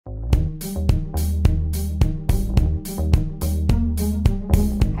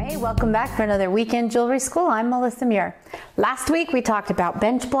Welcome back for another Weekend Jewelry School. I'm Melissa Muir. Last week we talked about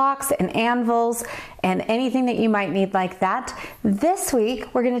bench blocks and anvils and anything that you might need like that. This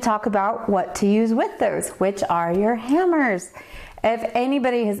week we're going to talk about what to use with those, which are your hammers. If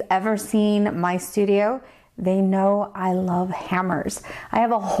anybody has ever seen my studio, they know I love hammers. I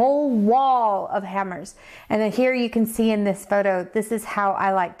have a whole wall of hammers. And then here you can see in this photo, this is how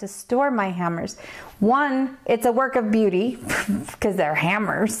I like to store my hammers. One, it's a work of beauty because they're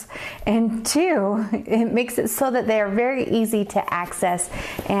hammers. And two, it makes it so that they are very easy to access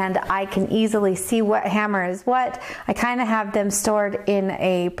and I can easily see what hammer is what. I kind of have them stored in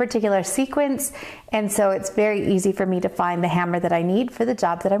a particular sequence, and so it's very easy for me to find the hammer that I need for the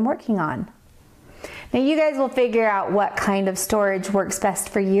job that I'm working on. Now you guys will figure out what kind of storage works best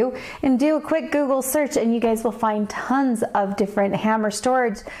for you and do a quick Google search and you guys will find tons of different hammer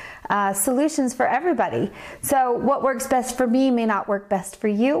storage solutions for everybody. So what works best for me may not work best for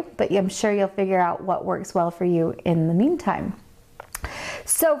you, but I'm sure you'll figure out what works well for you in the meantime.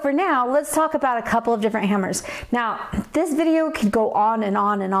 So for now, let's talk about a couple of different hammers. Now, this video could go on and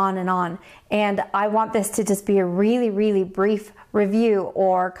on and on and on, and I want this to just be a really brief review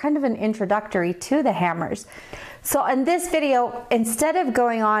or kind of an introductory to the hammers. So in this video, instead of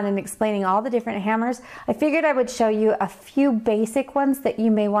going on and explaining all the different hammers, I figured I would show you a few basic ones that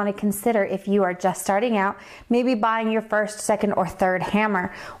you may want to consider if you are just starting out, maybe buying your first, second, or third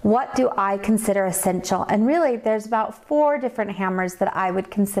hammer. What do I consider essential? And really, there's about 4 different hammers that I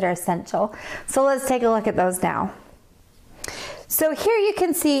would consider essential. So let's take a look at those now. So here you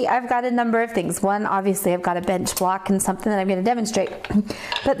can see I've got a number of things. One, obviously I've got a bench block and something that I'm going to demonstrate.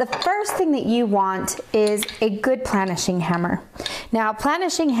 But the first thing that you want is a good planishing hammer. Now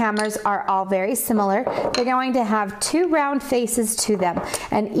planishing hammers are all very similar. They're going to have 2 round faces to them,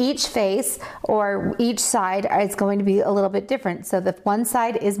 and each face or each side is going to be a little bit different. So the one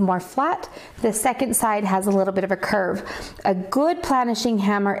side is more flat, the second side has a little bit of a curve. A good planishing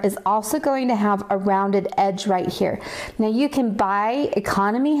hammer is also going to have a rounded edge right here. Now you can buy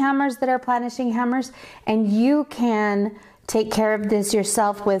economy hammers that are planishing hammers, and you can take care of this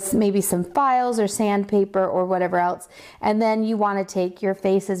yourself with maybe some files or sandpaper or whatever else, and then you want to take your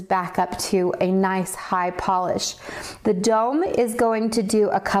faces back up to a nice high polish. The dome is going to do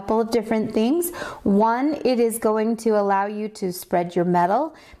a couple of different things. One, it is going to allow you to spread your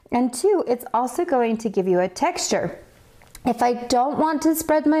metal, and 2, it's also going to give you a texture. If I don't want to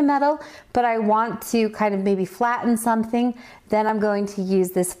spread my metal, but I want to kind of maybe flatten something, then I'm going to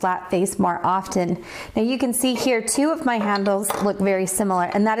use this flat face more often. Now you can see here 2 of my handles look very similar,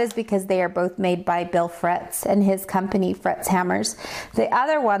 and that is because they are both made by Bill Fretz and his company Fretz Hammers. The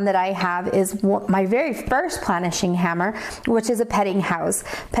other one that I have is my very first planishing hammer, which is a Pettinghouse.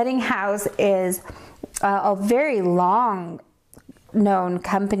 Pettinghouse is a very long known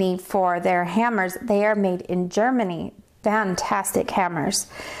company for their hammers. They are made in Germany. Fantastic hammers.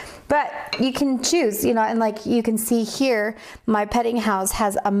 But you can choose, you know, and like you can see here, my Pettinghouse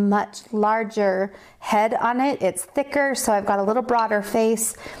has a much larger head on it. It's thicker, so I've got a little broader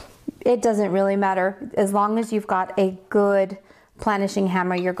face. It doesn't really matter. As long as you've got a good planishing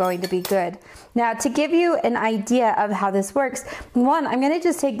hammer, you're going to be good. Now, to give you an idea of how this works, one, I'm going to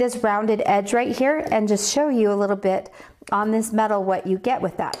just take this rounded edge right here and just show you a little bit on this metal what you get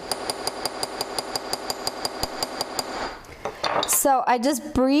with that. So I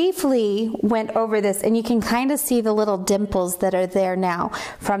just briefly went over this, and you can kind of see the little dimples that are there now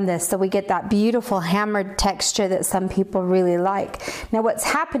from this. So we get that beautiful hammered texture that some people really like. Now what's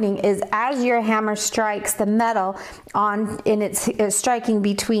happening is as your hammer strikes the metal it's striking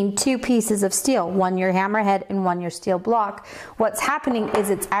between 2 pieces of steel, one your hammerhead and one your steel block. What's happening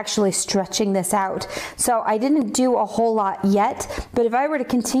is it's actually stretching this out. So I didn't do a whole lot yet, but if I were to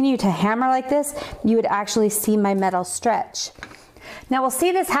continue to hammer like this, you would actually see my metal stretch. Now we'll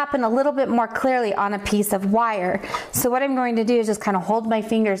see this happen a little bit more clearly on a piece of wire. So what I'm going to do is just kind of hold my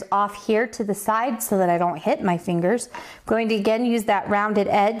fingers off here to the side so that I don't hit my fingers. I'm going to again use that rounded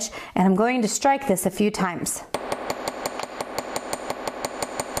edge, and I'm going to strike this a few times.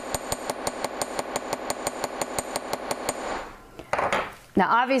 Now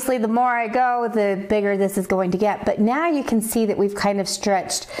obviously the more I go, the bigger this is going to get, but now you can see that we've kind of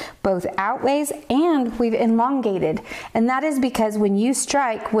stretched both outways and we've elongated. And that is because when you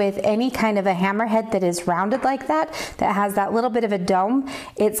strike with any kind of a hammerhead that is rounded like that, that has that little bit of a dome,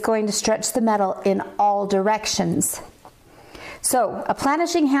 it's going to stretch the metal in all directions. So a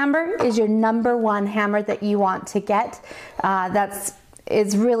planishing hammer is your #1 hammer that you want to get.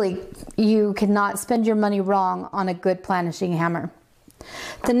 It's really, you cannot spend your money wrong on a good planishing hammer.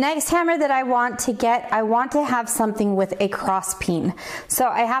 The next hammer that I want to get, I want to have something with a cross peen. So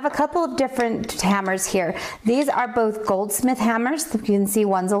I have a couple of different hammers here. These are both Goldsmith hammers. You can see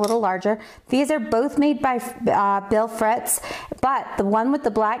one's a little larger. These are both made by Bill Fretz, but the one with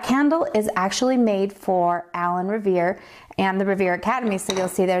the black handle is actually made for Allen Revere and the Revere Academy. So you'll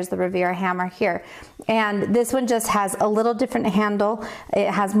see there's the Revere hammer here. And this one just has a little different handle.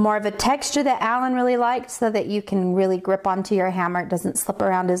 It has more of a texture that Allen really liked so that you can really grip onto your hammer. It doesn't slip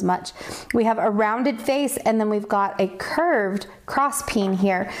around as much. We have a rounded face, and then we've got a curved cross peen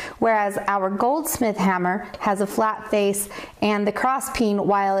here, whereas our Goldsmith hammer has a flat face, and the cross peen,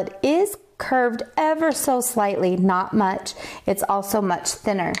 while it is curved ever so slightly, not much, it's also much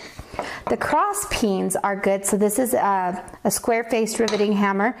thinner. The cross peens are good. So this is a square faced riveting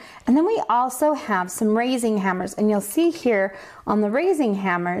hammer, and then we also have some raising hammers, and you'll see here on the raising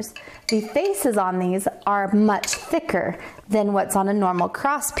hammers the faces on these are much thicker than what's on a normal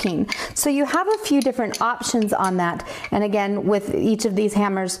cross peen. So you have a few different options on that, and again with each of these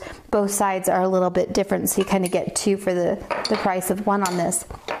hammers both sides are a little bit different, so you kind of get two for the price of one on this.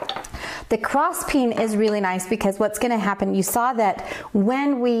 The cross peen is really nice because what's going to happen, you saw that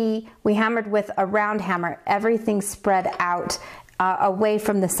when we hammered with a round hammer, everything spread out away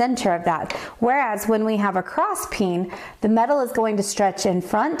from the center of that. Whereas when we have a cross peen, the metal is going to stretch in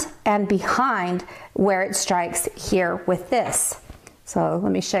front and behind where it strikes here with this. So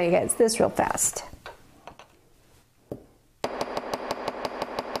let me show you guys this real fast.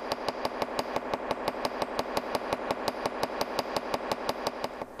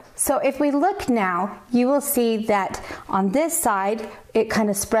 So if we look now, you will see that on this side, it kind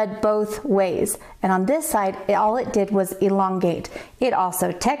of spread both ways. And on this side, all it did was elongate. It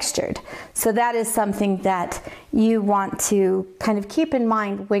also textured. So that is something that you want to kind of keep in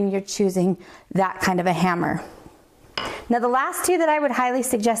mind when you're choosing that kind of a hammer. Now the last two that I would highly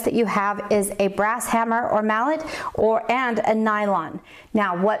suggest that you have is a brass hammer or mallet and a nylon.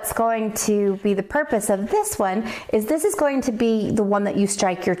 Now what's going to be the purpose of this one is this is going to be the one that you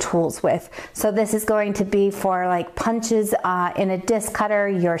strike your tools with. So this is going to be for like punches in a disc cutter,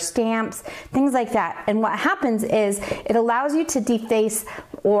 your stamps, things like that. And what happens is it allows you to deface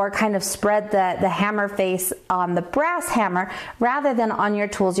or kind of spread the hammer face on the brass hammer rather than on your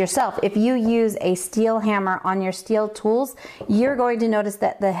tools yourself. If you use a steel hammer on your steel tools, you're going to notice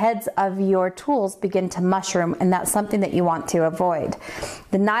that the heads of your tools begin to mushroom, and that's something that you want to avoid.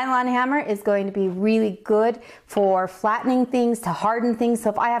 The nylon hammer is going to be really good for flattening things, to harden things.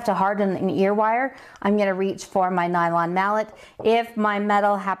 So if I have to harden an ear wire, I'm going to reach for my nylon mallet. If my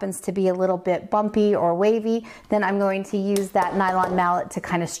metal happens to be a little bit bumpy or wavy, then I'm going to use that nylon mallet to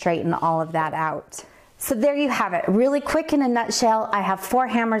kind of straighten all of that out. So there you have it. Really quick in a nutshell, I have 4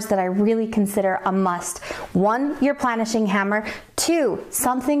 hammers that I really consider a must. 1, your planishing hammer. 2,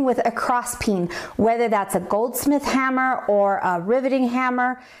 something with a cross peen, whether that's a Goldsmith hammer or a riveting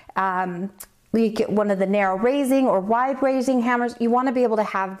hammer. You get one of the narrow raising or wide raising hammers. You want to be able to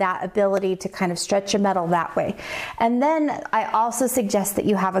have that ability to kind of stretch your metal that way. And then I also suggest that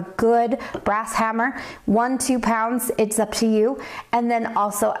you have a good brass hammer, 1-2 pounds, it's up to you, and then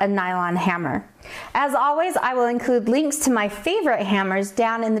also a nylon hammer. As always, I will include links to my favorite hammers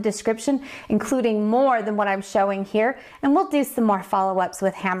down in the description, including more than what I'm showing here, and we'll do some more follow-ups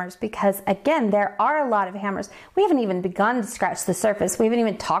with hammers because, again, there are a lot of hammers. We haven't even begun to scratch the surface. We haven't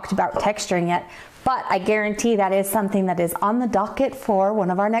even talked about texturing yet, but I guarantee that is something that is on the docket for one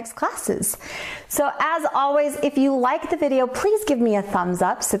of our next classes. So as always, if you like the video, please give me a thumbs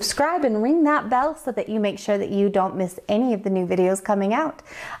up, subscribe, and ring that bell so that you make sure that you don't miss any of the new videos coming out.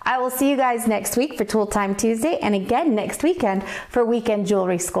 I will see you guys next week for Tool Time Tuesday, and again next weekend for Weekend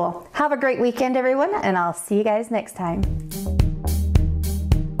Jewelry School. Have a great weekend, everyone, and I'll see you guys next time.